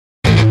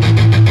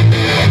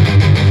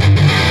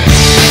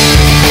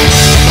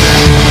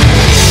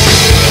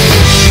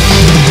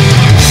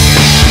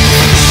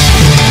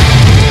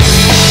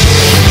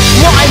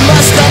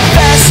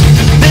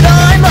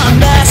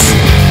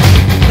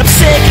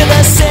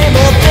same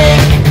old thing.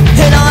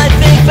 And I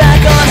think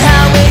back on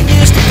how it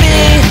used to be.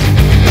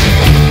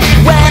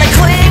 When I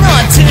cling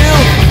on to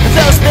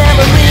those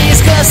memories,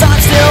 'cause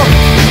I'm still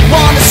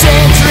on the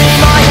same dream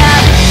I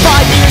had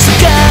 5 years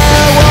ago.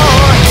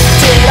 Or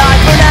did I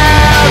burn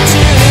out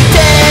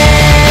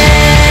today?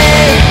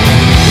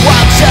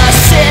 I'm just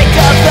sick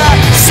of the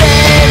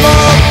same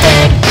old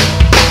thing.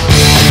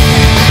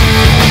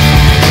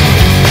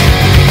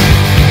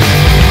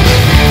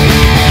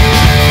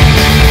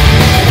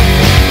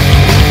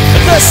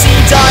 The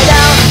scene died